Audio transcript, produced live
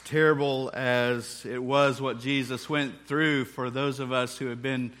terrible as it was what Jesus went through, for those of us who have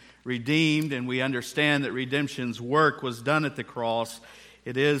been redeemed and we understand that redemption's work was done at the cross,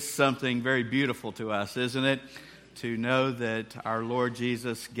 it is something very beautiful to us, isn't it? To know that our Lord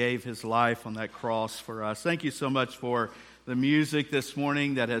Jesus gave his life on that cross for us. Thank you so much for the music this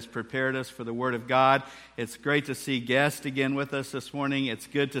morning that has prepared us for the Word of God. It's great to see guests again with us this morning. It's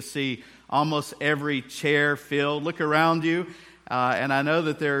good to see almost every chair filled. Look around you, and I know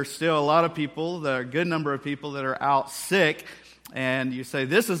that there are still a lot of people, there are a good number of people that are out sick, and you say,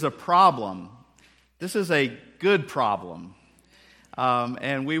 this is a problem. This is a good problem,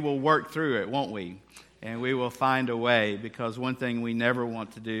 and we will work through it, won't we? And we will find a way, because one thing we never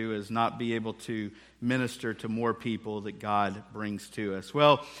want to do is not be able to minister to more people that God brings to us.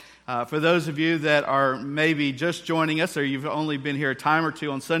 Well, for those of you that are maybe just joining us, or you've only been here a time or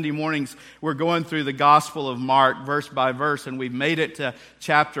two, on Sunday mornings, we're going through the Gospel of Mark verse by verse, and we've made it to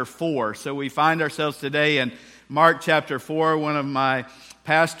chapter 4. So we find ourselves today in Mark chapter 4. One of my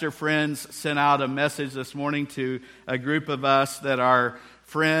pastor friends sent out a message this morning to a group of us that are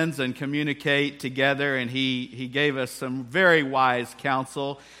friends and communicate together, and he gave us some very wise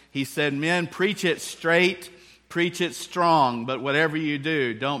counsel. He said, men, preach it straight, preach it strong, but whatever you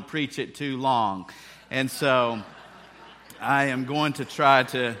do, don't preach it too long. And so I am going to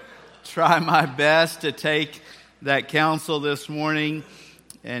try my best to take that counsel this morning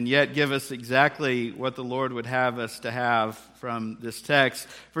and yet give us exactly what the Lord would have us to have from this text.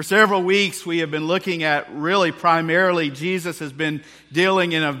 For several weeks, we have been looking at, really primarily, Jesus has been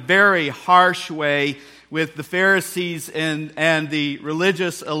dealing in a very harsh way with the Pharisees and the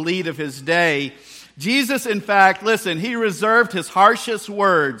religious elite of his day. Jesus, in fact, listen, he reserved his harshest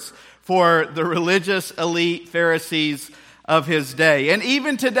words for the religious elite Pharisees of his day. And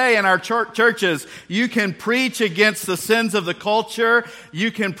even today in our churches, you can preach against the sins of the culture.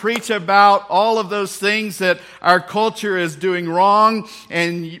 You can preach about all of those things that our culture is doing wrong.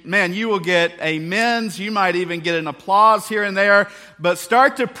 And man, you will get amens. You might even get an applause here and there. But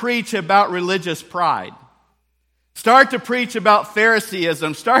start to preach about religious pride. Start to preach about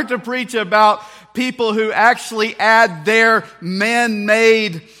Phariseeism. Start to preach about people who actually add their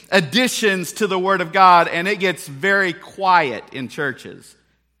man-made additions to the Word of God, and it gets very quiet in churches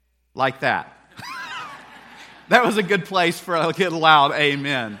like that. That was a good place for a good loud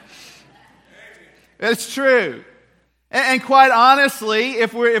amen. It's true. And quite honestly,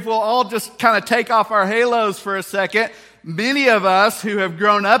 if we'll all just kind of take off our halos for a second, many of us who have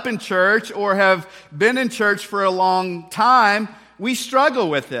grown up in church or have been in church for a long time, we struggle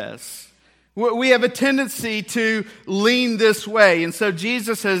with this. We have a tendency to lean this way. And so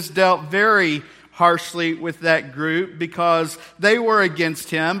Jesus has dealt very harshly with that group because they were against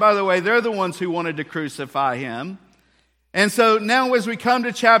him. By the way, they're the ones who wanted to crucify him. And so now as we come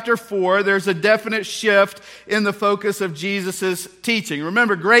to chapter 4, there's a definite shift in the focus of Jesus' teaching.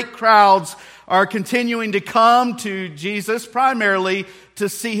 Remember, great crowds are continuing to come to Jesus, primarily to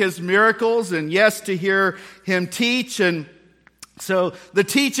see his miracles and, yes, to hear him teach. And so the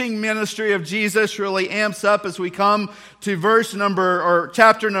teaching ministry of Jesus really amps up as we come to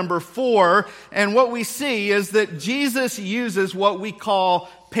chapter number 4. And what we see is that Jesus uses what we call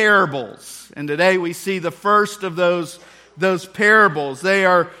parables. And today we see the first of those parables. They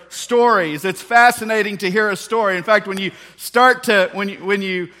are stories. It's fascinating to hear a story. In fact, when you start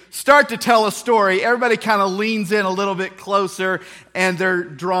to tell a story, everybody kind of leans in a little bit closer and they're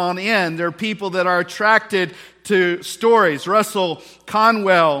drawn in. There are people that are attracted to stories. Russell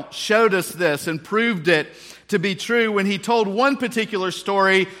Conwell showed us this and proved it to be true when he told one particular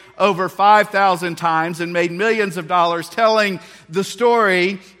story over 5,000 times and made millions of dollars telling the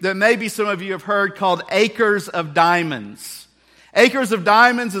story that maybe some of you have heard called Acres of Diamonds. Acres of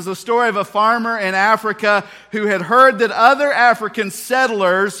Diamonds is a story of a farmer in Africa who had heard that other African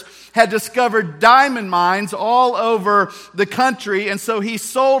settlers had discovered diamond mines all over the country, and so he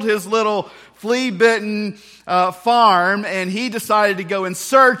sold his little flea-bitten farm, and he decided to go in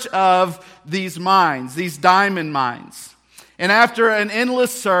search of these mines, these diamond mines. And after an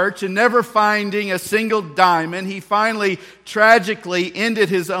endless search and never finding a single diamond, he finally tragically ended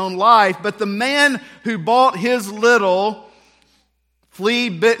his own life. But the man who bought his little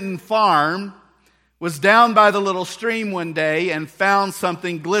flea-bitten farm was down by the little stream one day and found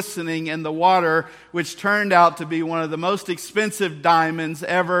something glistening in the water, which turned out to be one of the most expensive diamonds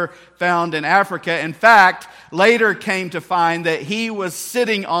ever found in Africa. In fact, later came to find that he was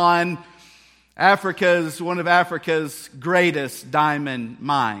sitting on one of Africa's greatest diamond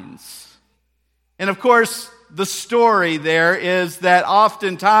mines. And of course, the story there is that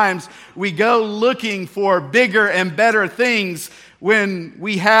oftentimes we go looking for bigger and better things when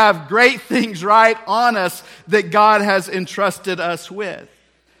we have great things right on us that God has entrusted us with.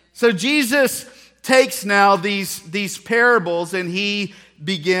 So Jesus takes now these parables and he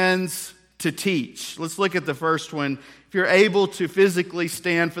begins to teach. Let's look at the first one. If you're able to physically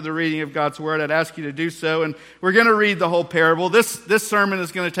stand for the reading of God's Word, I'd ask you to do so. And we're going to read the whole parable. This sermon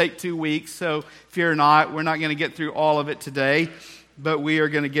is going to take 2 weeks, so fear not. We're not going to get through all of it today, but we are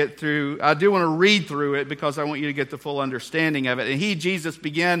going to get through. I do want to read through it because I want you to get the full understanding of it. And he, Jesus,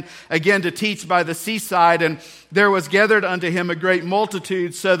 began again to teach by the seaside, and there was gathered unto him a great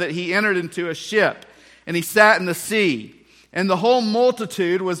multitude, so that he entered into a ship, and he sat in the sea. And the whole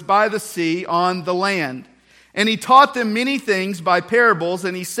multitude was by the sea on the land. And he taught them many things by parables,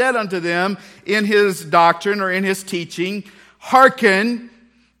 and he said unto them in his doctrine or in his teaching, Hearken,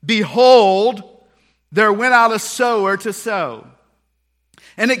 behold, there went out a sower to sow.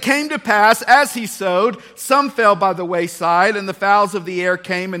 And it came to pass, as he sowed, some fell by the wayside, and the fowls of the air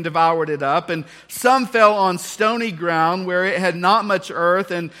came and devoured it up. And some fell on stony ground, where it had not much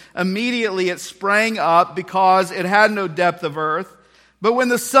earth, and immediately it sprang up, because it had no depth of earth. But when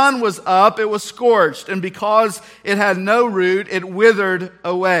the sun was up, it was scorched, and because it had no root, it withered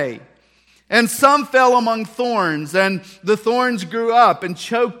away. And some fell among thorns, and the thorns grew up and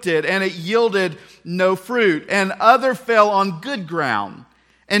choked it, and it yielded no fruit. And other fell on good ground,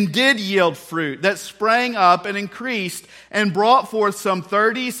 and did yield fruit, that sprang up and increased, and brought forth some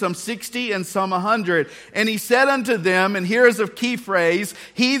 30, some 60, and some 100. And he said unto them, and here is a key phrase,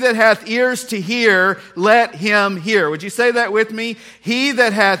 He that hath ears to hear, let him hear. Would you say that with me? He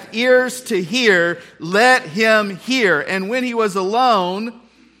that hath ears to hear, let him hear. And when he was alone,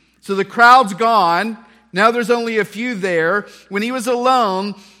 so the crowd's gone, now there's only a few there. When he was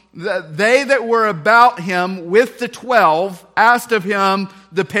alone, they that were about him with the 12 asked of him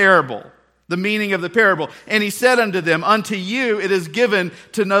the parable, the meaning of the parable. And he said unto them, Unto you it is given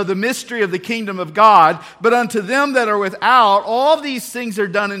to know the mystery of the kingdom of God, but unto them that are without, all these things are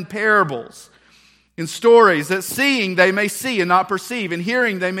done in parables, in stories, that seeing they may see and not perceive, and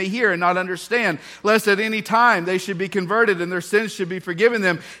hearing they may hear and not understand, lest at any time they should be converted and their sins should be forgiven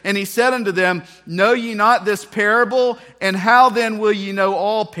them. And he said unto them, Know ye not this parable? And how then will ye know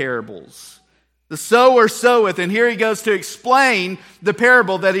all parables? The sower soweth, and here he goes to explain the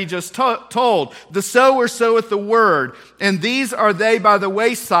parable that he just told. The sower soweth the word, and these are they by the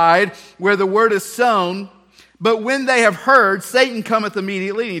wayside where the word is sown. But when they have heard, Satan cometh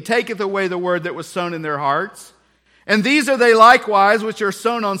immediately, and he taketh away the word that was sown in their hearts. And these are they likewise which are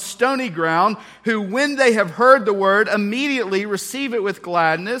sown on stony ground, who when they have heard the word, immediately receive it with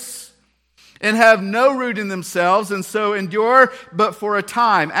gladness, and have no root in themselves, and so endure but for a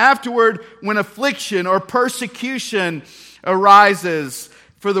time. Afterward, when affliction or persecution arises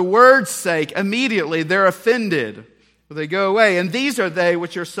for the word's sake, immediately they're offended, for they go away. And these are they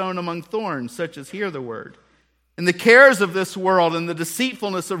which are sown among thorns, such as hear the word. And the cares of this world, and the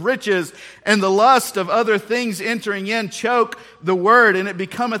deceitfulness of riches, and the lust of other things entering in, choke the word, and it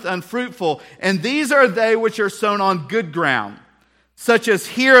becometh unfruitful. And these are they which are sown on good ground, such as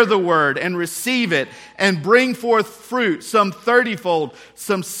hear the word, and receive it, and bring forth fruit, some 30-fold,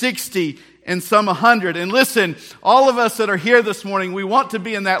 some 60, and some 100. And listen, all of us that are here this morning, we want to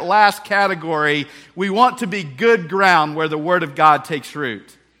be in that last category. We want to be good ground where the word of God takes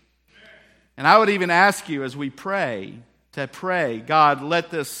root. And I would even ask you as we pray, to pray, God, let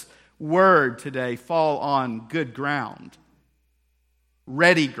this word today fall on good ground,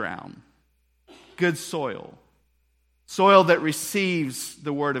 ready ground, good soil, soil that receives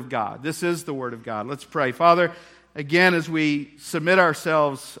the word of God. This is the word of God. Let's pray. Father, again, as we submit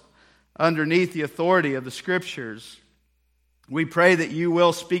ourselves underneath the authority of the Scriptures, we pray that you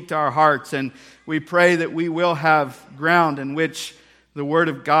will speak to our hearts, and we pray that we will have ground in which the word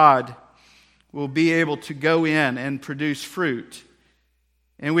of God will be able to go in and produce fruit.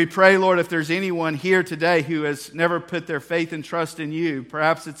 And we pray, Lord, if there's anyone here today who has never put their faith and trust in you,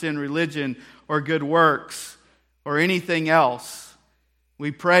 perhaps it's in religion or good works or anything else,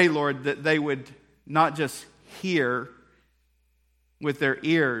 we pray, Lord, that they would not just hear with their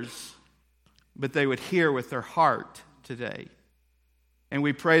ears, but they would hear with their heart today. And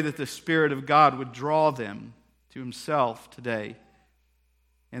we pray that the Spirit of God would draw them to himself today,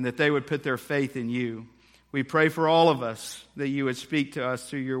 and that they would put their faith in you. We pray for all of us that you would speak to us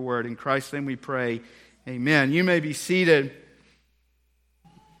through your word. In Christ's name we pray, amen. You may be seated.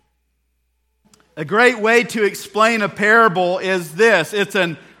 A great way to explain a parable is this. It's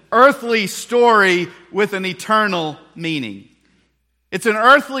an earthly story with an eternal meaning. It's an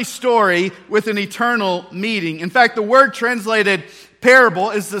earthly story with an eternal meaning. In fact, the word translated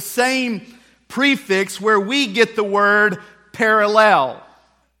parable is the same prefix where we get the word parallel.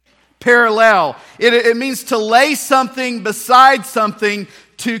 Parallel. It means to lay something beside something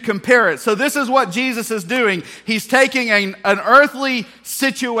to compare it. So this is what Jesus is doing. He's taking an earthly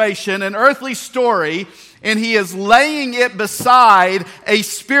situation, an earthly story, and he is laying it beside a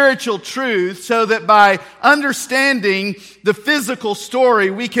spiritual truth so that by understanding the physical story,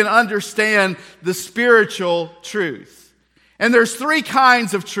 we can understand the spiritual truth. And there's three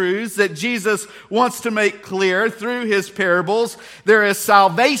kinds of truths that Jesus wants to make clear through his parables. There is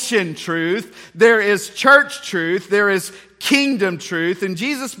salvation truth, there is church truth, there is kingdom truth. And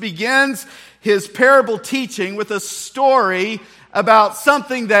Jesus begins his parable teaching with a story about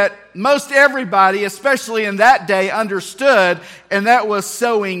something that most everybody, especially in that day, understood, and that was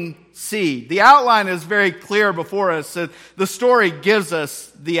sowing seed. The outline is very clear before us. So the story gives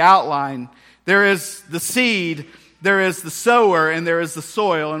us the outline. There is the seed, there is the sower, and there is the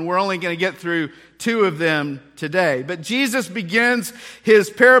soil, and we're only going to get through two of them today. But Jesus begins his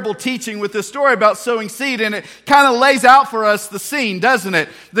parable teaching with this story about sowing seed, and it kind of lays out for us the scene, doesn't it?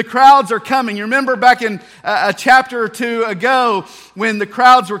 The crowds are coming. You remember back in a chapter or two ago when the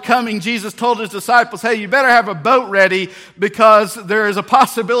crowds were coming, Jesus told his disciples, hey, you better have a boat ready because there is a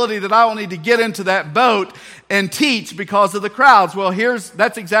possibility that I will need to get into that boat and teach because of the crowds. Well,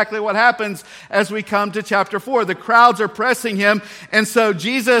 that's exactly what happens as we come to chapter 4. The crowds are pressing him, and so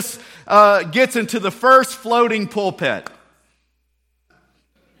Jesus gets into the first floating pulpit,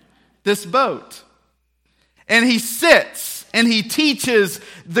 this boat. And he sits and he teaches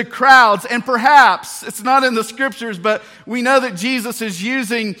the crowds. And perhaps, it's not in the scriptures, but we know that Jesus is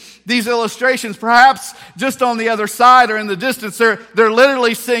using these illustrations. Perhaps just on the other side or in the distance, they're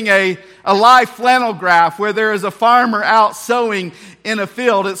literally seeing a live flannel graph where there is a farmer out sowing in a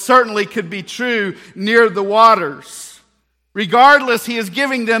field. It certainly could be true near the waters. Regardless, he is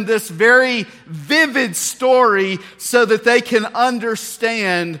giving them this very vivid story so that they can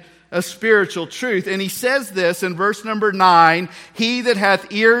understand a spiritual truth. And he says this in verse number 9, he that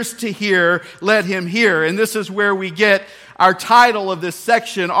hath ears to hear, let him hear. And this is where we get our title of this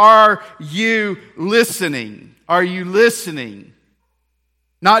section, Are You Listening? Are you listening?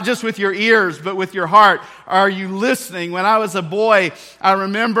 Not just with your ears, but with your heart. Are you listening? When I was a boy, I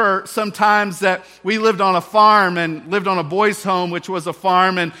remember sometimes that we lived on a farm and lived on a boys' home, which was a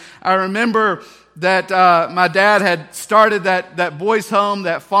farm. And I remember that my dad had started that boys' home,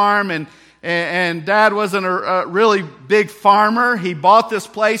 that farm, and Dad wasn't a really big farmer. He bought this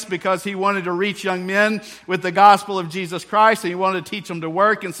place because he wanted to reach young men with the gospel of Jesus Christ, and he wanted to teach them to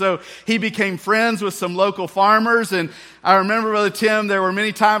work. And so he became friends with some local farmers. And I remember, Brother Tim, there were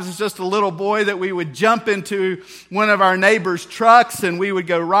many times as just a little boy that we would jump into one of our neighbors' trucks, and we would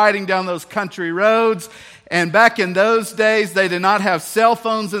go riding down those country roads. And back in those days, they did not have cell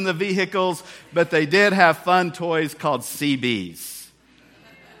phones in the vehicles, but they did have fun toys called CBs.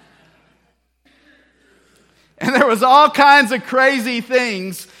 And there was all kinds of crazy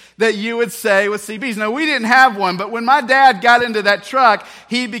things that you would say with CBs. Now, we didn't have one, but when my dad got into that truck,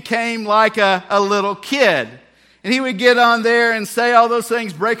 he became like a little kid. And he would get on there and say all those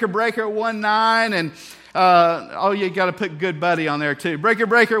things, breaker, breaker, 1-9, and you got to put good buddy on there too. Breaker,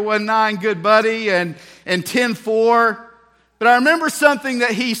 breaker, 1-9, good buddy, and 10-4. But I remember something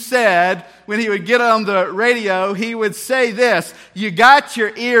that he said when he would get on the radio. He would say this, you got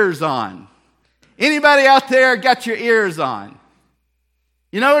your ears on. Anybody out there got your ears on?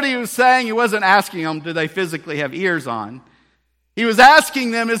 You know what he was saying? He wasn't asking them, do they physically have ears on? He was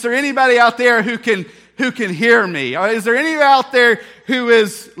asking them, is there anybody out there who can hear me? Or is there anybody out there who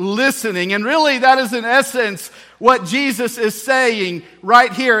is listening? And really, that is in essence what Jesus is saying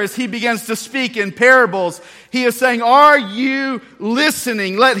right here as he begins to speak in parables. He is saying, are you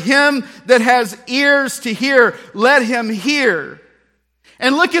listening? Let him that has ears to hear, let him hear.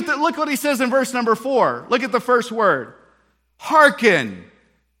 And look what he says in verse number 4. Look at the first word. Hearken.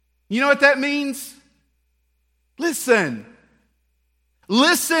 You know what that means? Listen.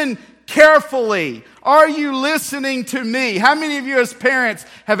 Listen carefully. Are you listening to me? How many of you as parents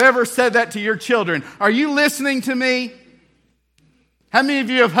have ever said that to your children? Are you listening to me? How many of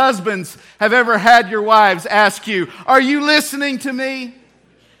you as husbands have ever had your wives ask you, are you listening to me?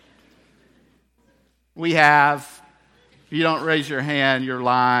 We have. If you don't raise your hand, you're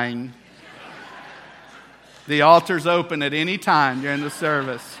lying. The altar's open at any time during the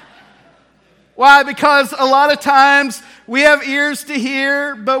service. Why? Because a lot of times we have ears to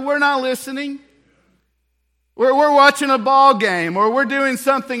hear, but we're not listening. We're watching a ball game, or we're doing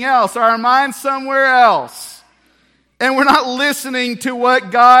something else, or our mind's somewhere else. And we're not listening to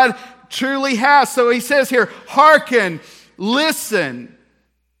what God truly has. So he says here, hearken, listen.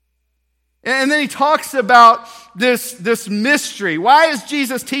 And then he talks about this mystery. Why is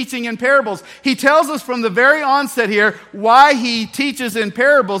Jesus teaching in parables? He tells us from the very onset here why he teaches in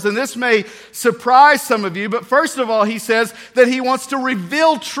parables. And this may surprise some of you. But first of all, he says that he wants to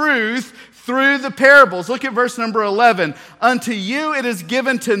reveal truth through the parables. Look at verse number 11. Unto you it is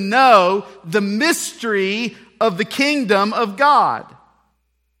given to know the mystery of the kingdom of God.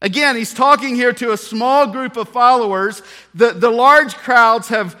 Again, he's talking here to a small group of followers. The large crowds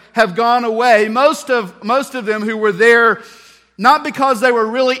have gone away. Most of them who were there, not because they were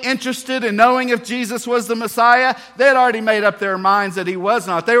really interested in knowing if Jesus was the Messiah. They had already made up their minds that he was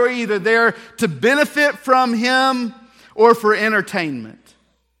not. They were either there to benefit from him or for entertainment.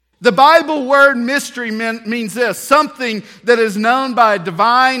 The Bible word mystery means this, something that is known by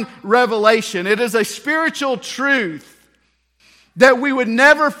divine revelation. It is a spiritual truth that we would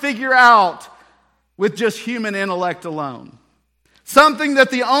never figure out with just human intellect alone. Something that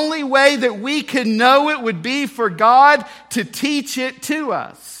the only way that we can know it would be for God to teach it to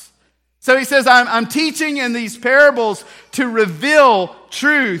us. So he says, I'm teaching in these parables to reveal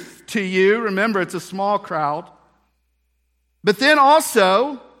truth to you. Remember, it's a small crowd. But then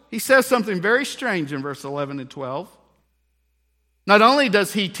also, he says something very strange in verse 11 and 12. Not only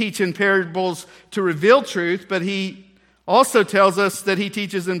does he teach in parables to reveal truth, but he also tells us that he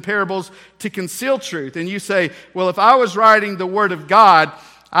teaches in parables to conceal truth. And you say, well, if I was writing the Word of God,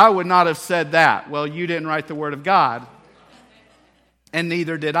 I would not have said that. Well, you didn't write the Word of God, and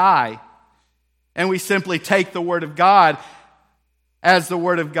neither did I. And we simply take the Word of God as the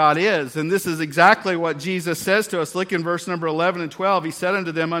Word of God is. And this is exactly what Jesus says to us. Look in verse number 11 and 12. He said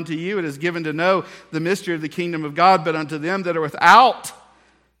unto them, unto you it is given to know the mystery of the kingdom of God, but unto them that are without.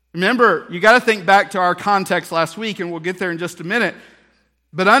 Remember, you got to think back to our context last week, and we'll get there in just a minute.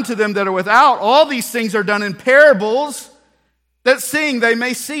 But unto them that are without, all these things are done in parables, that seeing they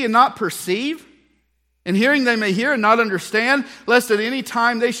may see and not perceive, and hearing they may hear and not understand, lest at any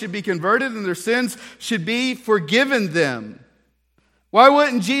time they should be converted and their sins should be forgiven them. Why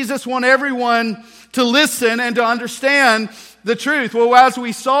wouldn't Jesus want everyone to listen and to understand the truth? Well, as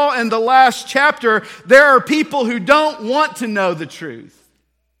we saw in the last chapter, there are people who don't want to know the truth.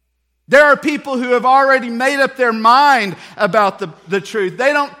 There are people who have already made up their mind about the truth.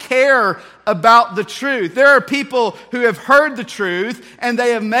 They don't care about the truth. There are people who have heard the truth and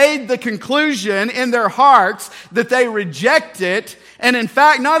they have made the conclusion in their hearts that they reject it. And in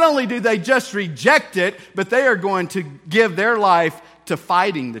fact, not only do they just reject it, but they are going to give their life to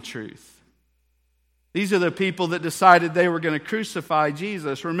fighting the truth. These are the people that decided they were going to crucify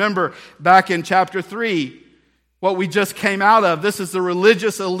Jesus. Remember back in chapter 3, what we just came out of. This is the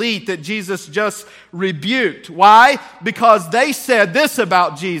religious elite that Jesus just rebuked. Why? Because they said this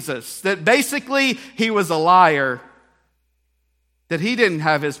about Jesus, that basically he was a liar, that he didn't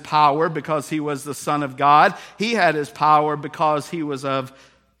have his power because he was the Son of God. He had his power because he was of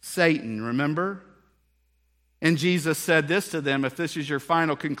Satan, remember? And Jesus said this to them, if this is your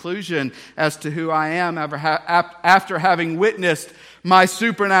final conclusion as to who I am, after having witnessed my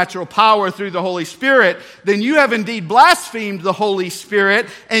supernatural power through the Holy Spirit, then you have indeed blasphemed the Holy Spirit,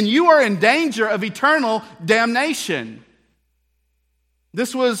 and you are in danger of eternal damnation.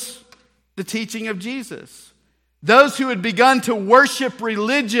 This was the teaching of Jesus. Those who had begun to worship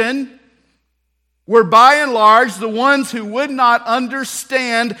religion were by and large the ones who would not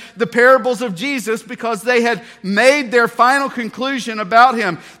understand the parables of Jesus because they had made their final conclusion about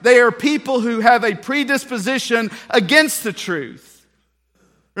him. They are people who have a predisposition against the truth.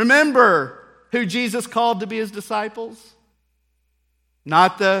 Remember who Jesus called to be his disciples?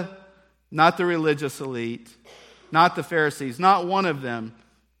 Not the religious elite, not the Pharisees, not one of them.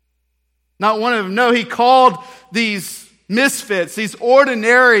 Not one of them. No, he called these misfits, these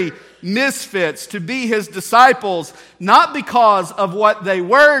ordinary misfits, to be his disciples, not because of what they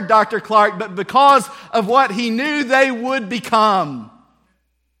were, Dr. Clark, but because of what he knew they would become.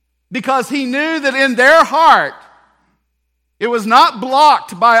 Because he knew that in their heart, it was not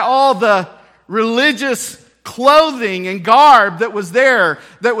blocked by all the religious clothing and garb that was there,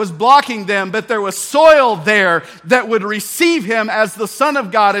 that was blocking them, but there was soil there that would receive him as the Son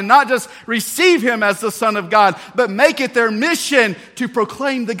of God, and not just receive him as the Son of God, but make it their mission to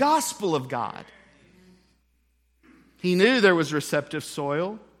proclaim the gospel of God. He knew there was receptive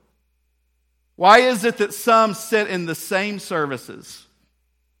soil. Why is it that some sit in the same services,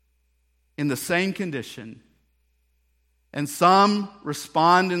 in the same condition, And some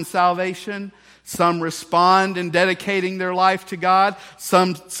respond in salvation. Some respond in dedicating their life to God.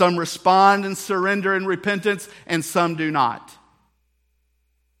 Some respond in surrender and repentance, and some do not.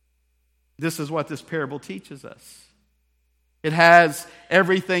 This is what this parable teaches us. It has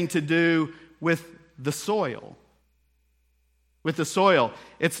everything to do with the soil. With the soil.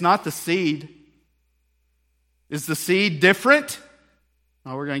 It's not the seed. Is the seed different?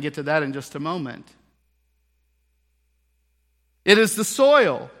 Oh, we're going to get to that in just a moment. It is the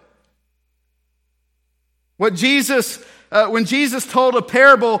soil. When Jesus told a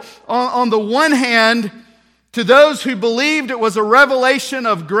parable, on the one hand, to those who believed it was a revelation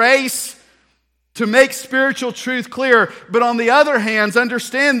of grace to make spiritual truth clear, but on the other hand,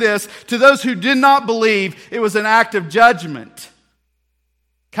 understand this, to those who did not believe, it was an act of judgment.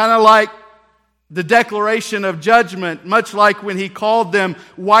 Kind of like the declaration of judgment, much like when he called them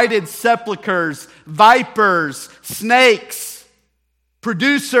whited sepulchres, vipers, snakes,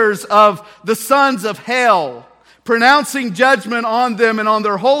 producers of the sons of hell, pronouncing judgment on them and on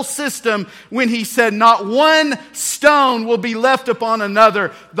their whole system when he said, not one stone will be left upon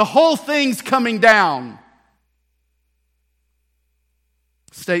another. The whole thing's coming down.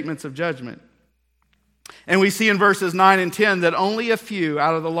 Statements of judgment. And we see in verses 9 and 10 that only a few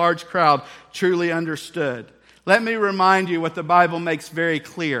out of the large crowd truly understood. Let me remind you what the Bible makes very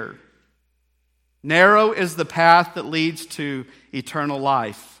clear. Narrow is the path that leads to eternal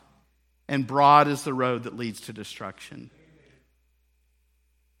life, and broad is the road that leads to destruction.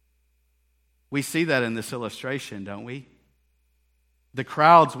 We see that in this illustration, don't we? The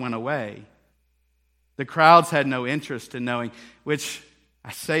crowds went away. The crowds had no interest in knowing, which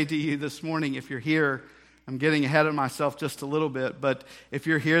I say to you this morning, if you're here, I'm getting ahead of myself just a little bit, but if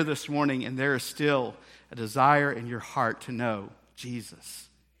you're here this morning and there is still a desire in your heart to know Jesus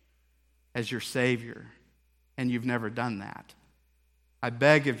as your Savior, and you've never done that, I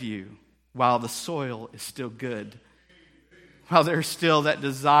beg of you, while the soil is still good, while there's still that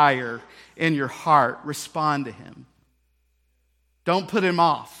desire in your heart, respond to Him. Don't put Him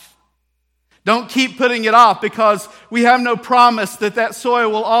off. Don't keep putting it off, because we have no promise that that soil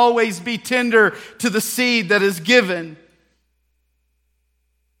will always be tender to the seed that is given.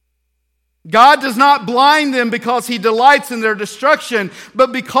 God does not blind them because He delights in their destruction,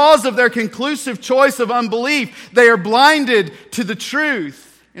 but because of their conclusive choice of unbelief, they are blinded to the truth.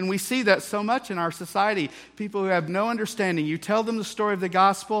 And we see that so much in our society. People who have no understanding. You tell them the story of the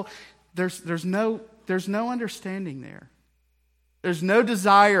gospel, there's no understanding there. There's no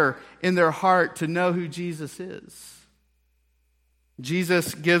desire in their heart to know who Jesus is.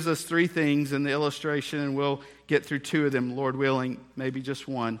 Jesus gives us three things in the illustration, and we'll get through two of them, Lord willing, maybe just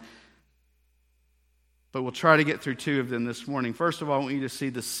one. But we'll try to get through two of them this morning. First of all, I want you to see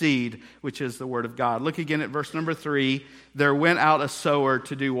the seed, which is the Word of God. Look again at verse number 3. There went out a sower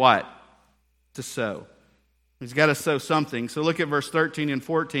to do what? To sow. He's got to sow something. So look at verse 13 and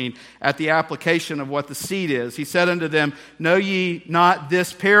 14 at the application of what the seed is. He said unto them, know ye not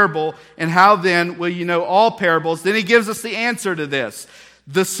this parable? And how then will you know all parables? Then he gives us the answer to this.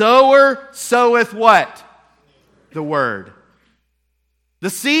 The sower soweth what? The Word. The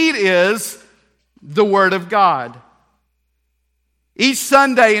seed is the Word of God. Each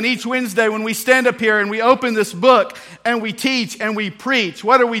Sunday and each Wednesday when we stand up here and we open this book and we teach and we preach,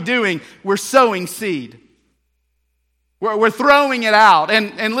 what are we doing? We're sowing seed. We're throwing it out.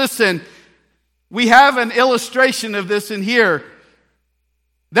 And listen, we have an illustration of this in here.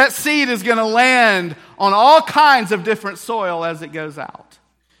 That seed is going to land on all kinds of different soil as it goes out.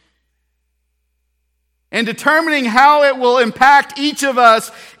 And determining how it will impact each of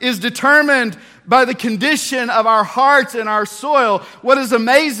us is determined by the condition of our hearts and our soil. What is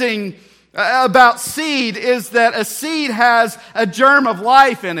amazing about seed is that a seed has a germ of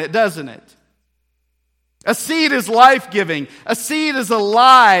life in it, doesn't it? A seed is life-giving. A seed is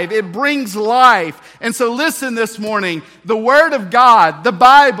alive. It brings life. And so listen this morning. The Word of God, the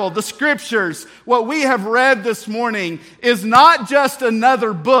Bible, the Scriptures, what we have read this morning is not just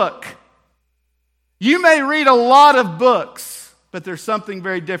another book. You may read a lot of books, but there's something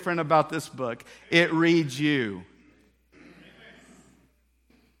very different about this book. It reads you.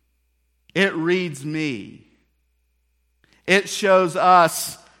 It reads me. It shows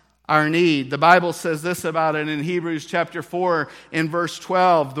us our need. The Bible says this about it in Hebrews chapter 4 in verse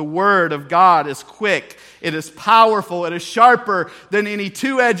 12. The Word of God is quick. It is powerful. It is sharper than any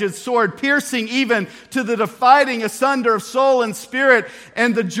two-edged sword, piercing even to the dividing asunder of soul and spirit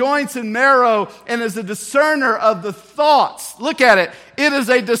and the joints and marrow, and is a discerner of the thoughts. Look at it. It is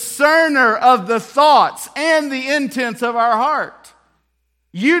a discerner of the thoughts and the intents of our heart.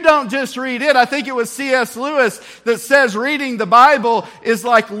 You don't just read it. I think it was C.S. Lewis that says reading the Bible is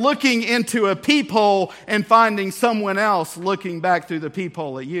like looking into a peephole and finding someone else looking back through the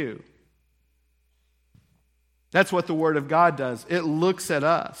peephole at you. That's what the Word of God does. It looks at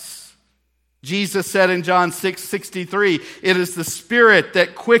us. Jesus said in John 6:63, "It is the Spirit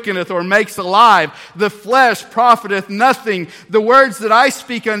that quickeneth or makes alive. The flesh profiteth nothing. The words that I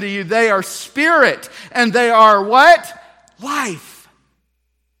speak unto you, they are spirit, and they are" what? Life.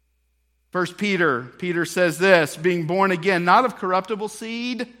 1 Peter says this, being born again, not of corruptible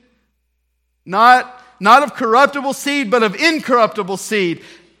seed, not of corruptible seed, but of incorruptible seed.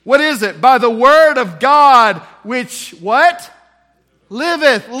 What is it? By the word of God, which what?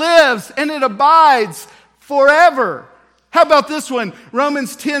 Lives, and it abides forever. How about this one?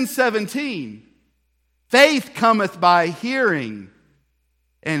 Romans 10:17. Faith cometh by hearing,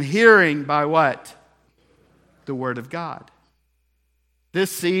 and hearing by what? The word of God. This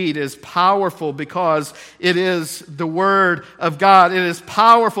seed is powerful because it is the Word of God. It is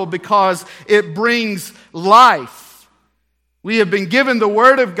powerful because it brings life. We have been given the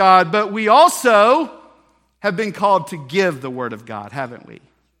Word of God, but we also have been called to give the Word of God, haven't we?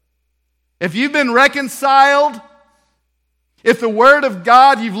 If you've been reconciled, if the Word of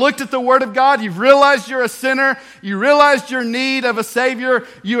God, you've looked at the Word of God, you've realized you're a sinner, you realized your need of a Savior,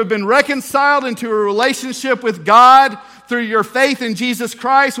 you have been reconciled into a relationship with God through your faith in Jesus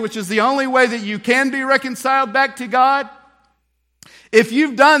Christ, which is the only way that you can be reconciled back to God. If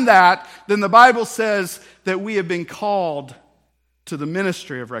you've done that, then the Bible says that we have been called to the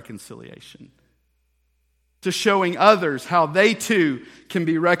ministry of reconciliation, to showing others how they too can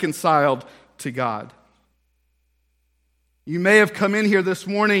be reconciled to God. You may have come in here this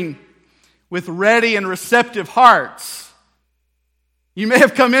morning with ready and receptive hearts. You may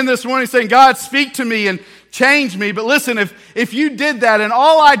have come in this morning saying, "God, speak to me and change me." But listen, if you did that and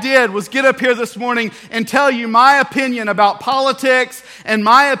all I did was get up here this morning and tell you my opinion about politics and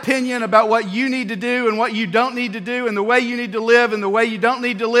my opinion about what you need to do and what you don't need to do and the way you need to live and the way you don't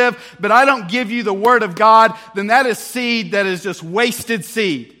need to live, but I don't give you the Word of God, then that is seed that is just wasted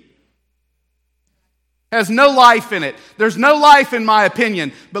seed. Has no life in it. There's no life in my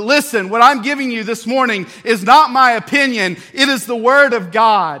opinion. But listen, what I'm giving you this morning is not my opinion. It is the Word of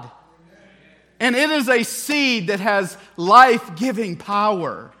God. And it is a seed that has life-giving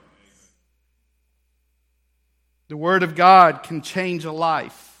power. The Word of God can change a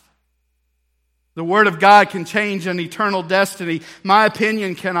life. The Word of God can change an eternal destiny. My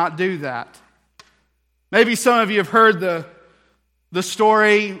opinion cannot do that. Maybe some of you have heard the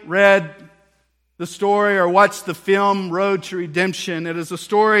story, read the story, or watched the film Road to Redemption. It is a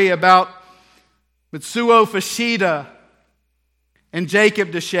story about Mitsuo Fuchida and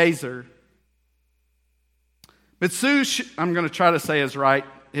Jacob DeShazer. I'm going to try to say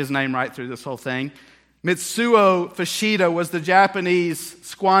his name right through this whole thing. Mitsuo Fuchida was the Japanese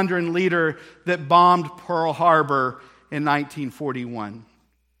squadron leader that bombed Pearl Harbor in 1941.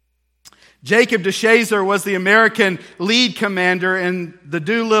 Jacob DeShazer was the American lead commander in the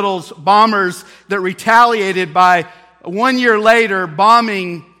Doolittle's bombers that retaliated by 1 year later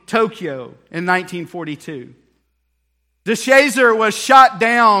bombing Tokyo in 1942. DeShazer was shot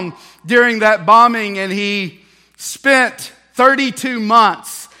down during that bombing, and he spent 32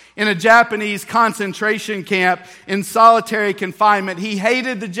 months in a Japanese concentration camp in solitary confinement. He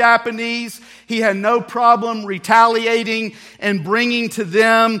hated the Japanese. He had no problem retaliating and bringing to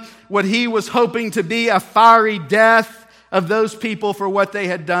them what he was hoping to be a fiery death of those people for what they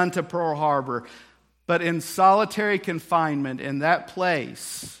had done to Pearl Harbor. But in solitary confinement in that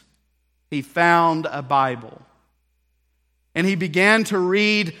place, he found a Bible. And he began to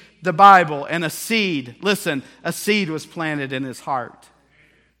read the Bible, and a seed was planted in his heart.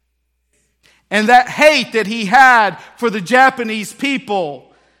 And that hate that he had for the Japanese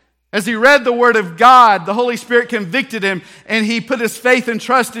people, as he read the Word of God, the Holy Spirit convicted him, and he put his faith and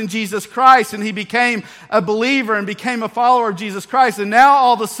trust in Jesus Christ, and he became a believer and became a follower of Jesus Christ. And now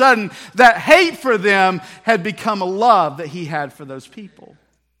all of a sudden, that hate for them had become a love that he had for those people.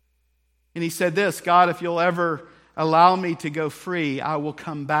 And he said this, "God, if you'll ever allow me to go free, I will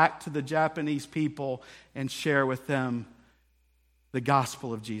come back to the Japanese people and share with them the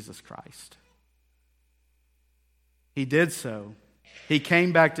gospel of Jesus Christ." He did so. He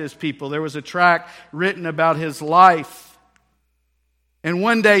came back to his people. There was a tract written about his life. And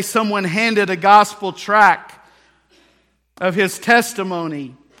one day someone handed a gospel tract of his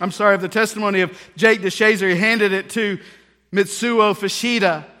testimony. Of the testimony of Jake DeShazer. He handed it to Mitsuo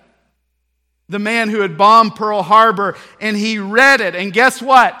Fuchida, the man who had bombed Pearl Harbor, and he read it. And guess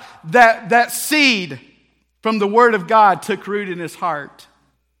what? That seed from the Word of God took root in his heart.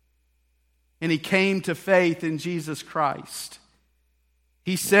 and he came to faith in Jesus Christ.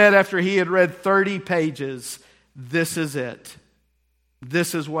 He said after he had read 30 pages, this is it.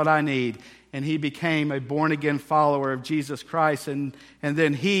 This is what I need. And he became a born-again follower of Jesus Christ. And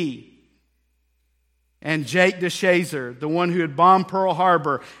then he and Jake DeShazer, the one who had bombed Pearl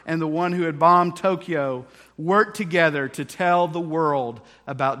Harbor and the one who had bombed Tokyo, worked together to tell the world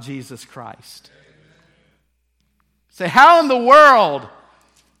about Jesus Christ. Say, how in the world?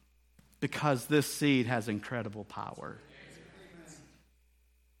 Because this seed has incredible power.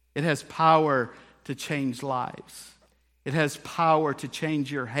 It has power to change lives. It has power to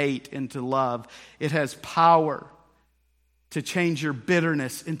change your hate into love. It has power to change your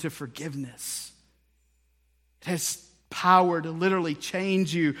bitterness into forgiveness. It has power to literally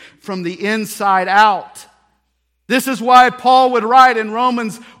change you from the inside out. This is why Paul would write in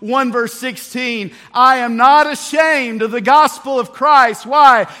Romans 1 verse 16, I am not ashamed of the gospel of Christ.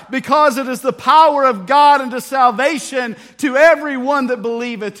 Why? Because it is the power of God unto salvation to everyone that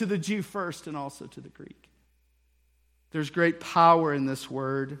believeth, to the Jew first and also to the Greek. There's great power in this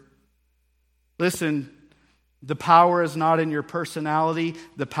word. Listen, the power is not in your personality.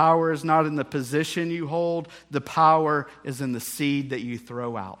 The power is not in the position you hold. The power is in the seed that you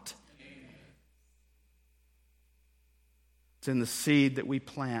throw out. It's in the seed that we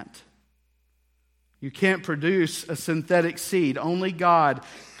plant. You can't produce a synthetic seed. Only God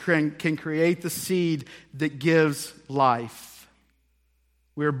can create the seed that gives life.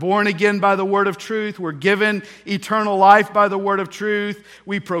 We're born again by the word of truth. We're given eternal life by the word of truth.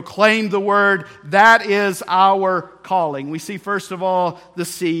 We proclaim the word. That is our calling. We see, first of all, the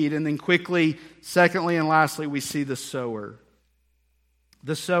seed, and then quickly, secondly, and lastly, we see the sower.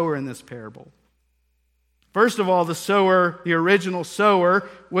 The sower in this parable. First of all, the sower, the original sower,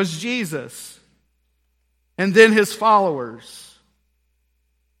 was Jesus. And then his followers.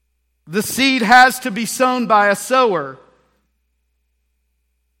 The seed has to be sown by a sower.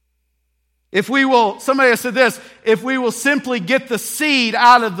 If we will, somebody has said this, if we will simply get the seed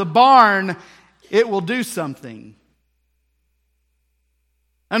out of the barn, it will do something.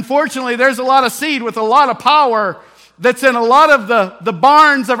 Unfortunately, there's a lot of seed with a lot of power that's in a lot of the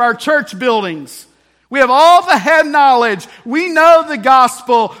barns of our church buildings. We have all the head knowledge. We know the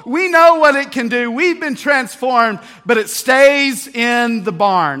gospel. We know what it can do. We've been transformed, but it stays in the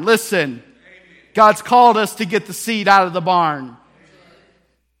barn. Listen, God's called us to get the seed out of the barn.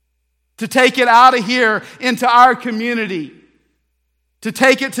 To take it out of here into our community. To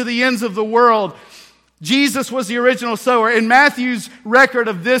take it to the ends of the world. Jesus was the original sower. In Matthew's record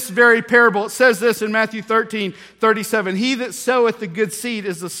of this very parable, it says this in Matthew 13:37. He that soweth the good seed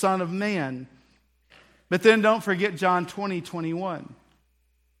is the Son of Man. But then don't forget John 20:21.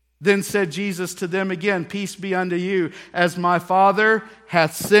 Then said Jesus to them again, peace be unto you. As my Father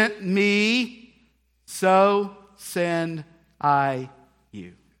hath sent me, so send I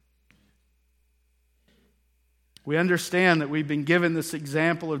you. We understand that we've been given this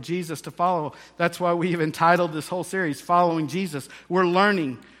example of Jesus to follow. That's why we've entitled this whole series, Following Jesus. We're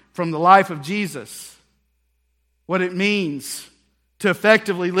learning from the life of Jesus what it means to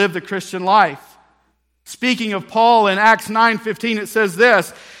effectively live the Christian life. Speaking of Paul in Acts 9:15, it says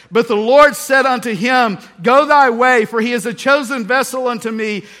this, but the Lord said unto him, go thy way, for he is a chosen vessel unto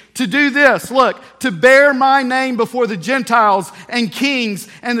me to do this. Look, to bear my name before the Gentiles and kings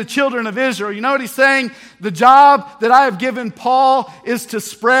and the children of Israel. You know what he's saying? The job that I have given Paul is to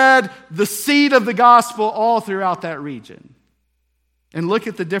spread the seed of the gospel all throughout that region. And look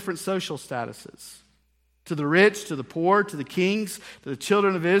at the different social statuses. To the rich, to the poor, to the kings, to the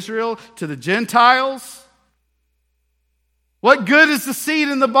children of Israel, to the Gentiles. What good is the seed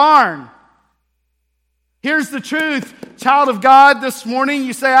in the barn? Here's the truth, child of God, this morning.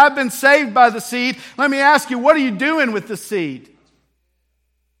 You say, I've been saved by the seed. Let me ask you, what are you doing with the seed?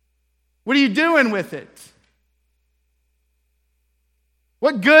 What are you doing with it?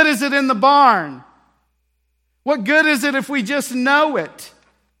 What good is it in the barn? What good is it if we just know it?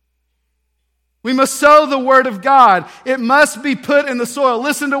 We must sow the word of God. It must be put in the soil.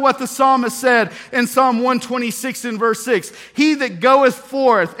 Listen to what the psalmist said in Psalm 126 in verse 6. He that goeth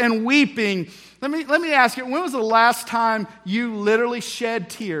forth and weeping. Let me ask you, when was the last time you literally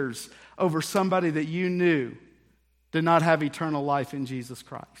shed tears over somebody that you knew did not have eternal life in Jesus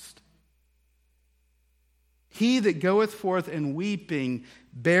Christ? He that goeth forth and weeping,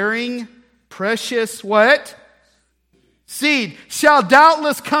 bearing precious what? Seed shall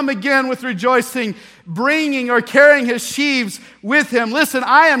doubtless come again with rejoicing, bringing or carrying his sheaves with him. Listen,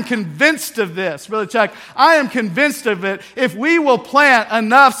 I am convinced of this, Brother Chuck. I am convinced of it. If we will plant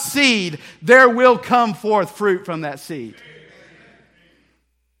enough seed, there will come forth fruit from that seed.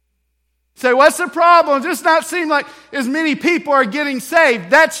 Say, what's the problem? It does not seem like as many people are getting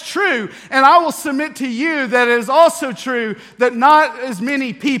saved. That's true. And I will submit to you that it is also true that not as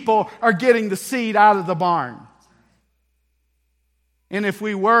many people are getting the seed out of the barn. And if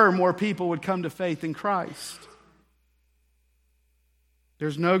we were, more people would come to faith in Christ.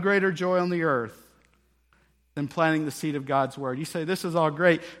 There's no greater joy on the earth than planting the seed of God's Word. You say, this is all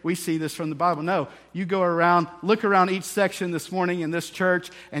great. We see this from the Bible. No, you go around, look around each section this morning in this church,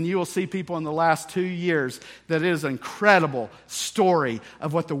 and you will see people in the last 2 years that it is an incredible story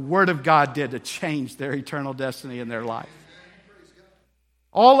of what the Word of God did to change their eternal destiny in their life.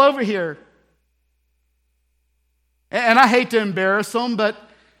 All over here. And I hate to embarrass them, but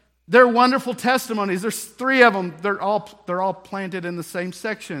they're wonderful testimonies. There's 3 of them. They're all planted in the same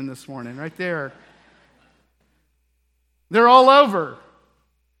section this morning, right there. They're all over.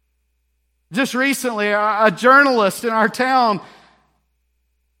 Just recently, a journalist in our town,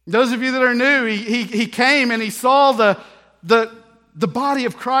 those of you that are new, he came and he saw the body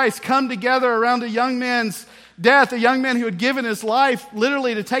of Christ come together around a young man's death, a young man who had given his life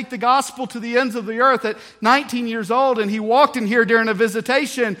literally to take the gospel to the ends of the earth at 19 years old. And he walked in here during a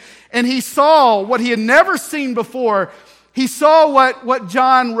visitation and he saw what he had never seen before. He saw what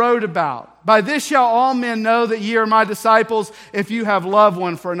John wrote about. By this shall all men know that ye are my disciples, if you have love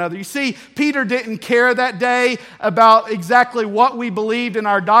one for another. You see, Peter didn't care that day about exactly what we believed in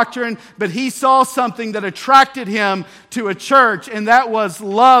our doctrine, but he saw something that attracted him to a church, and that was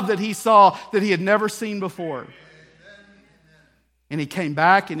love that he saw that he had never seen before. And he came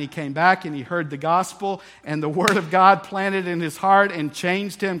back, and he heard the gospel, and the Word of God planted in his heart and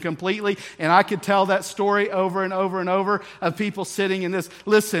changed him completely. And I could tell that story over and over and over of people sitting in this.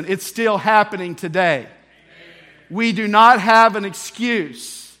 Listen, it's still happening today. We do not have an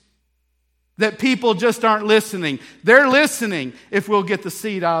excuse that people just aren't listening. They're listening if we'll get the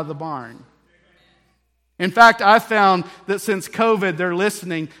seed out of the barn. In fact, I found that since COVID, they're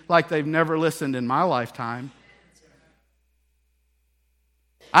listening like they've never listened in my lifetime.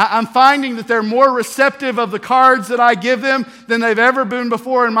 I'm finding that they're more receptive of the cards that I give them than they've ever been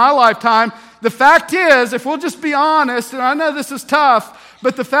before in my lifetime. The fact is, if we'll just be honest, and I know this is tough,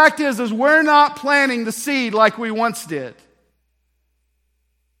 but the fact is we're not planting the seed like we once did.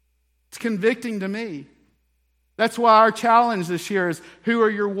 It's convicting to me. That's why our challenge this year is, who are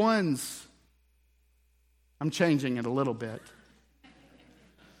your ones? I'm changing it a little bit.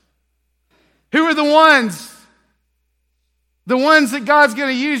 Who are the ones? The ones that God's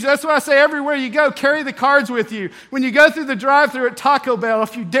going to use. That's why I say everywhere you go, carry the cards with you. When you go through the drive-thru at Taco Bell,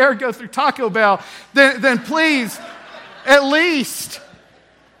 if you dare go through Taco Bell, then please, at least,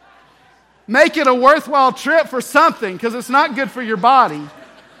 make it a worthwhile trip for something, because it's not good for your body.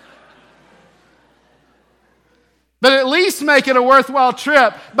 But at least make it a worthwhile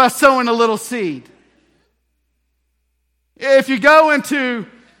trip by sowing a little seed. If you go into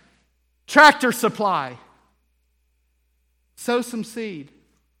Tractor Supply, sow some seed.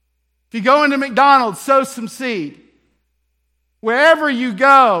 If you go into McDonald's, sow some seed. Wherever you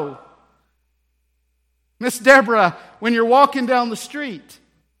go, Miss Deborah, when you're walking down the street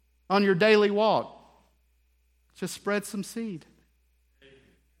on your daily walk, just spread some seed.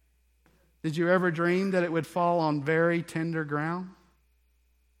 Did you ever dream that it would fall on very tender ground?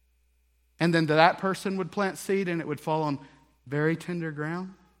 And then that person would plant seed and it would fall on very tender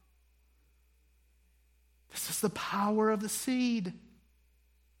ground? This is the power of the seed.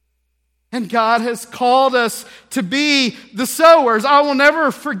 And God has called us to be the sowers. I will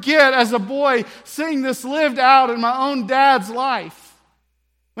never forget, as a boy, seeing this lived out in my own dad's life.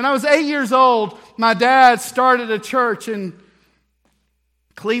 When I was 8 years old, my dad started a church in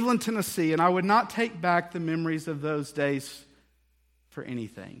Cleveland, Tennessee, and I would not take back the memories of those days for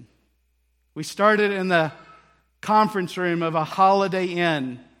anything. We started in the conference room of a Holiday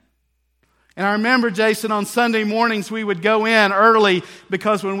Inn. And I remember, Jason, on Sunday mornings we would go in early,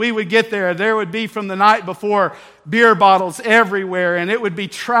 because when we would get there would be from the night before beer bottles everywhere, and it would be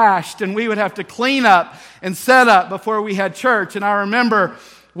trashed, and we would have to clean up and set up before we had church. And I remember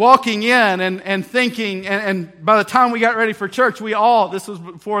walking in and thinking, and by the time we got ready for church, this was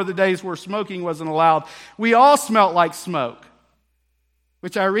before the days where smoking wasn't allowed, we all smelt like smoke.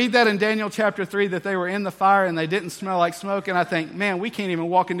 Which I read that in Daniel chapter 3, that they were in the fire and they didn't smell like smoke. And I think, man, we can't even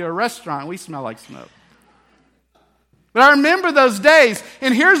walk into a restaurant. We smell like smoke. But I remember those days.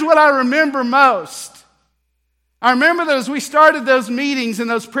 And here's what I remember most. I remember that as we started those meetings and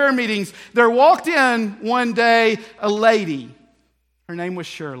those prayer meetings, there walked in one day a lady. Her name was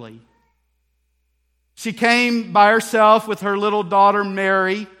Shirley. She came by herself with her little daughter,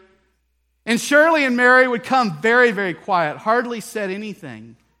 Mary. And Shirley and Mary would come very, very quiet, hardly said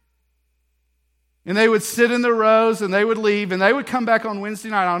anything. And they would sit in the rows and they would leave and they would come back on Wednesday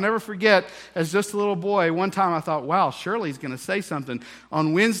night. I'll never forget, as just a little boy, one time I thought, wow, Shirley's going to say something.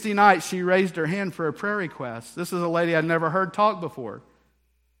 On Wednesday night, she raised her hand for a prayer request. This is a lady I'd never heard talk before.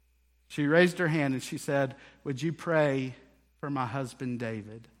 She raised her hand and she said, would you pray for my husband,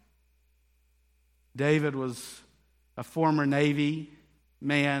 David? David was a former Navy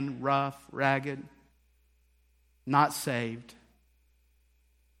man, rough, ragged, not saved.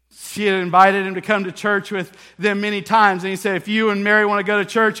 She had invited him to come to church with them many times. And he said, if you and Mary want to go to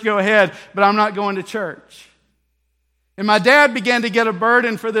church, go ahead, but I'm not going to church. And my dad began to get a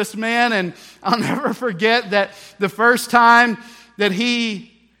burden for this man. And I'll never forget that the first time that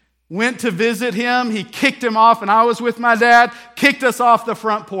he went to visit him, he kicked him off. And I was with my dad, kicked us off the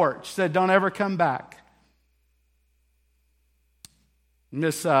front porch, said, don't ever come back.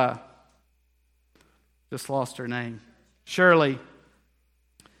 Just lost her name. Shirley.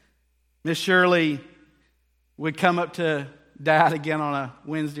 Miss Shirley would come up to Dad again on a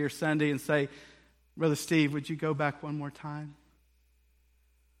Wednesday or Sunday and say, Brother Steve, would you go back one more time?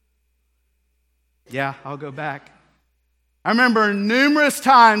 Yeah, I'll go back. I remember numerous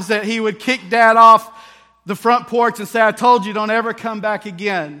times that he would kick Dad off the front porch and say, I told you, don't ever come back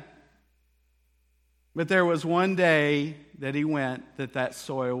again. But there was one day that he went that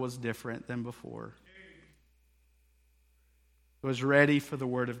soil was different than before. It was ready for the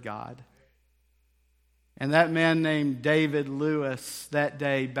Word of God. And that man named David Lewis that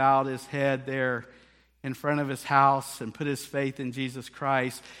day bowed his head there in front of his house and put his faith in Jesus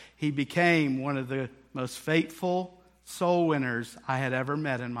Christ. He became one of the most faithful soul winners I had ever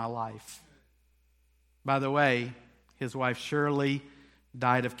met in my life. By the way, his wife Shirley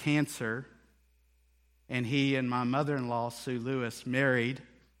died of cancer, and he and my mother-in-law, Sue Lewis, married.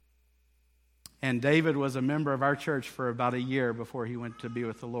 And David was a member of our church for about a year before he went to be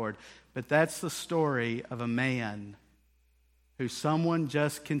with the Lord. But that's the story of a man who someone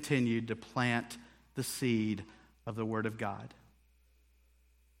just continued to plant the seed of the Word of God.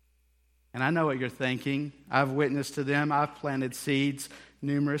 And I know what you're thinking. I've witnessed to them. I've planted seeds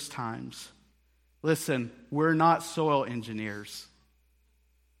numerous times. Listen, we're not soil engineers.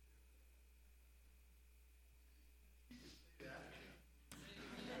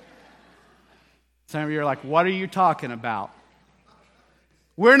 Some of you are like, what are you talking about?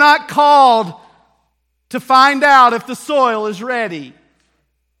 We're not called to find out if the soil is ready.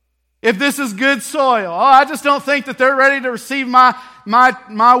 If this is good soil. Oh, I just don't think that they're ready to receive my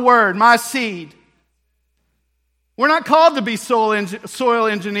word, my seed. We're not called to be soil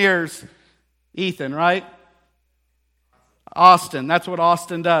engineers. Ethan, right? Austin. That's what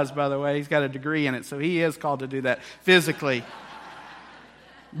Austin does, by the way. He's got a degree in it, so he is called to do that physically.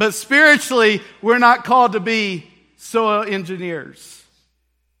 But spiritually, we're not called to be soil engineers.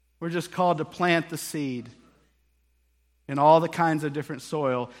 We're just called to plant the seed in all the kinds of different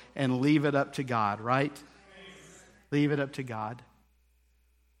soil and leave it up to God, right? Leave it up to God.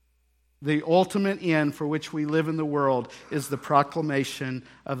 The ultimate end for which we live in the world is the proclamation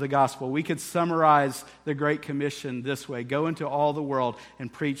of the gospel. We could summarize the Great Commission this way. Go into all the world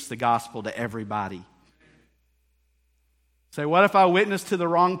and preach the gospel to everybody. Say, what if I witness to the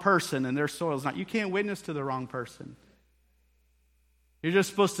wrong person and their soil is not? You can't witness to the wrong person. You're just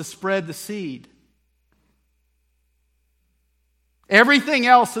supposed to spread the seed. Everything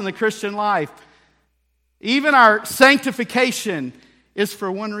else in the Christian life, even our sanctification, is for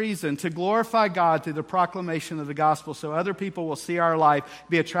one reason, to glorify God through the proclamation of the gospel so other people will see our life,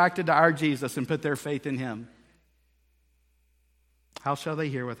 be attracted to our Jesus, and put their faith in Him. How shall they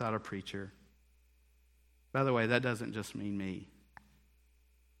hear without a preacher? By the way, that doesn't just mean me.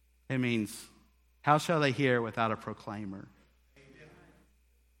 It means, how shall they hear without a proclaimer?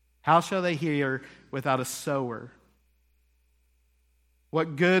 How shall they hear without a sower?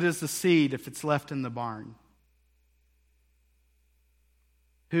 What good is the seed if it's left in the barn?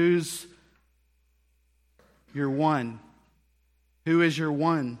 Who's your one? Who is your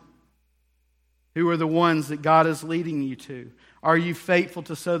one? Who are the ones that God is leading you to? Are you faithful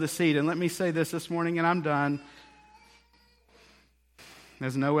to sow the seed? And let me say this morning, and I'm done.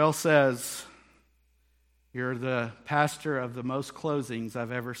 As Noel says, you're the pastor of the most closings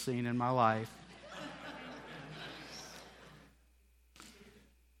I've ever seen in my life.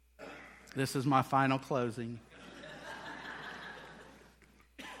 This is my final closing.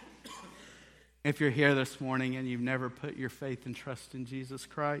 If you're here this morning and you've never put your faith and trust in Jesus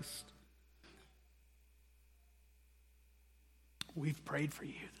Christ, we've prayed for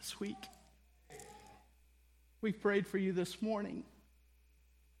you this week. We've prayed for you this morning.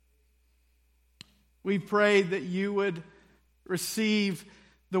 We prayed that you would receive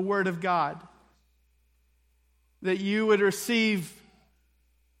the Word of God. that you would receive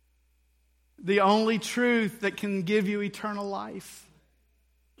the only truth that can give you eternal life.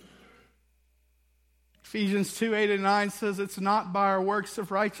 Ephesians 2:8-9 says, it's not by our works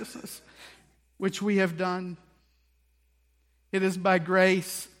of righteousness which we have done. It is by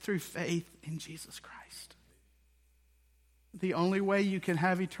grace through faith in Jesus Christ. The only way you can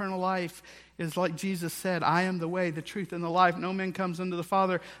have eternal life is like Jesus said, I am the way, the truth, and the life. No man comes unto the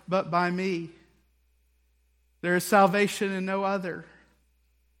Father but by me. There is salvation in no other.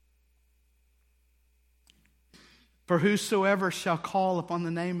 For whosoever shall call upon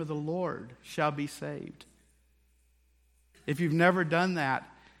the name of the Lord shall be saved. If you've never done that,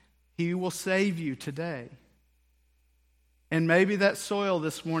 He will save you today. And maybe that soil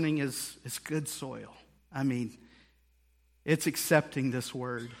this morning is good soil. I mean, it's accepting this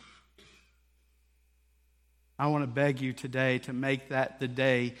word. I want to beg you today to make that the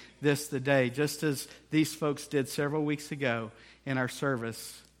day, just as these folks did several weeks ago in our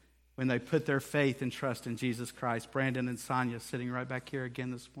service when they put their faith and trust in Jesus Christ. Brandon and Sonia sitting right back here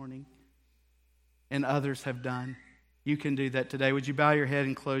again this morning. And others have done. You can do that today. Would you bow your head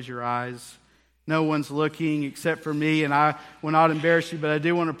and close your eyes? No one's looking except for me, and I will not embarrass you, but I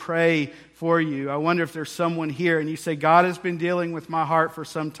do want to pray for you. I wonder if there's someone here and you say, God has been dealing with my heart for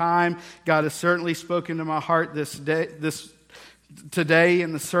some time. God has certainly spoken to my heart today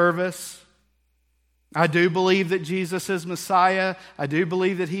in the service. I do believe that Jesus is Messiah. I do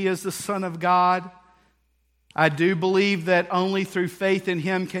believe that He is the Son of God. I do believe that only through faith in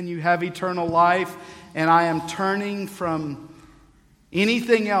Him can you have eternal life. And I am turning from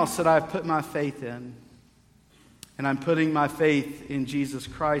anything else that I've put my faith in. And I'm putting my faith in Jesus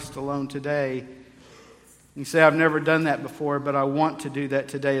Christ alone today. You say, I've never done that before, but I want to do that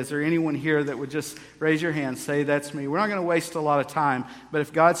today. Is there anyone here that would just raise your hand, say, that's me? We're not going to waste a lot of time, but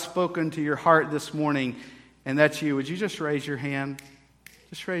if God's spoken to your heart this morning, and that's you, would you just raise your hand?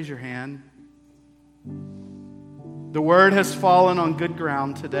 Just raise your hand. The word has fallen on good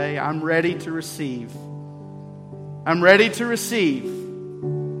ground today. I'm ready to receive. I'm ready to receive.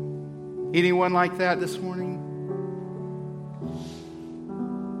 Anyone like that this morning?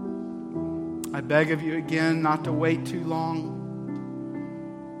 I beg of you again not to wait too long.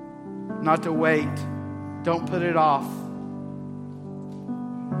 Not to wait. Don't put it off.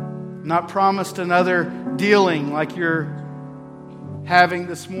 Not promised another dealing like you're having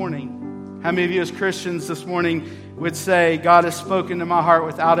this morning. How many of you as Christians this morning would say, God has spoken to my heart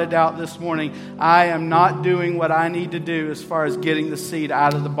without a doubt this morning. I am not doing what I need to do as far as getting the seed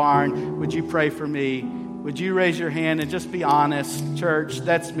out of the barn. Would you pray for me? Would you raise your hand and just be honest? Church,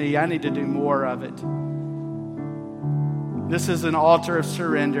 that's me. I need to do more of it. This is an altar of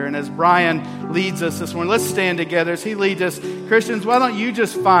surrender. And as Brian leads us this morning, let's stand together as he leads us. Christians, why don't you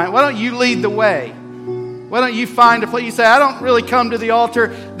lead the way? Why don't you find a place? You say, I don't really come to the altar.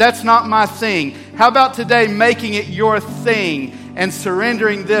 That's not my thing. How about today making it your thing and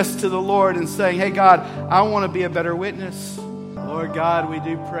surrendering this to the Lord and saying, hey, God, I want to be a better witness. Lord God, we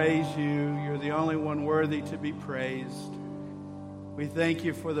do praise you. You're the only one worthy to be praised. We thank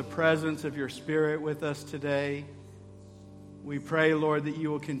you for the presence of your Spirit with us today. We pray, Lord, that you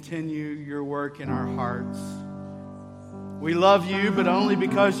will continue your work in our hearts. We love you, but only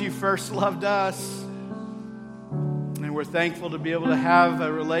because you first loved us. And we're thankful to be able to have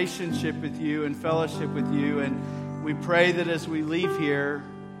a relationship with you and fellowship with you. And we pray that as we leave here,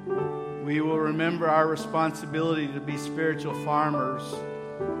 we will remember our responsibility to be spiritual farmers.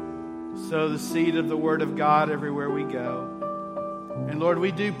 Sow the seed of the Word of God everywhere we go. And Lord,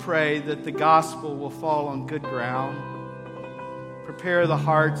 we do pray that the gospel will fall on good ground. Prepare the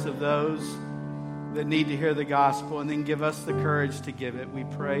hearts of those that need to hear the gospel, and then give us the courage to give it. We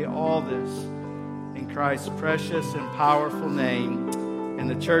pray all this in Christ's precious and powerful name. And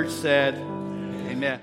the church said, amen.